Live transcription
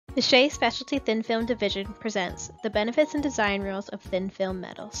Vishay Specialty Thin Film Division presents the benefits and design rules of thin film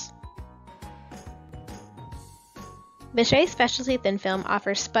metals. Vishay Specialty Thin Film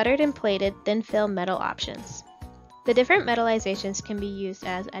offers sputtered and plated thin film metal options. The different metallizations can be used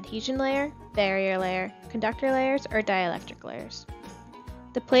as adhesion layer, barrier layer, conductor layers, or dielectric layers.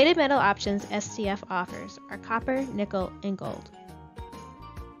 The plated metal options STF offers are copper, nickel, and gold.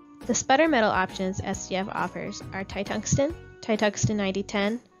 The sputter metal options STF offers are titungsten, titungsten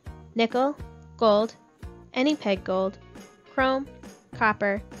 9010, nickel, gold, any peg gold, chrome,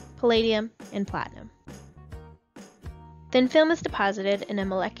 copper, palladium, and platinum. Thin film is deposited in a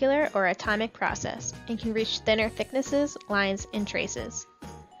molecular or atomic process and can reach thinner thicknesses, lines, and traces.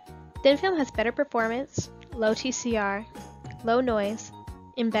 Thin film has better performance, low TCR, low noise,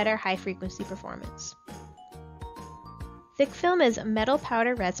 and better high-frequency performance. Thick film is a metal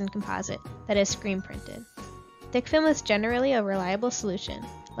powder resin composite that is screen printed. Thick film is generally a reliable solution,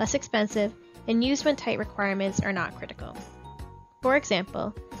 less expensive, and used when tight requirements are not critical. For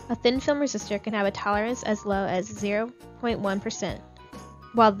example, a thin film resistor can have a tolerance as low as 0.1%,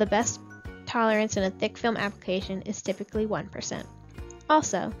 while the best tolerance in a thick film application is typically 1%.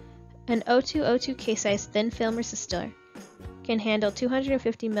 Also, an 0202 case-size thin film resistor can handle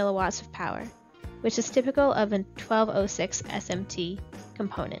 250 milliwatts of power, which is typical of a 1206 SMT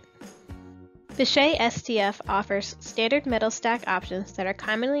component. Vishay STF offers standard metal stack options that are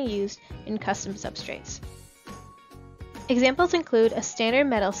commonly used in custom substrates. Examples include a standard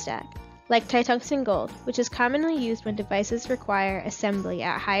metal stack, like titungsten gold, which is commonly used when devices require assembly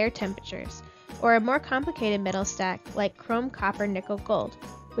at higher temperatures, or a more complicated metal stack like chrome, copper, nickel, gold,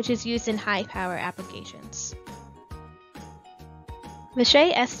 which is used in high-power applications.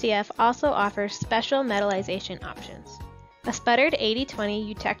 Vishay STF also offers special metallization options. A sputtered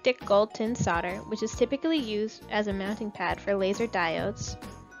 8020 eutectic gold tin solder, which is typically used as a mounting pad for laser diodes.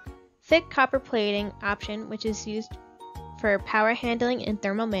 Thick copper plating option, which is used for power handling and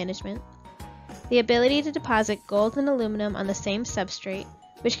thermal management. The ability to deposit gold and aluminum on the same substrate,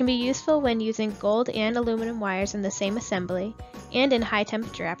 which can be useful when using gold and aluminum wires in the same assembly and in high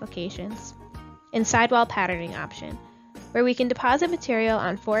temperature applications. And sidewall patterning option, where we can deposit material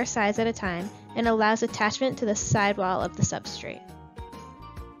on 4 sides at a time and allows attachment to the sidewall of the substrate.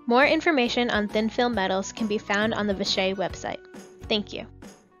 More information on thin film metals can be found on the Vishay website. Thank you.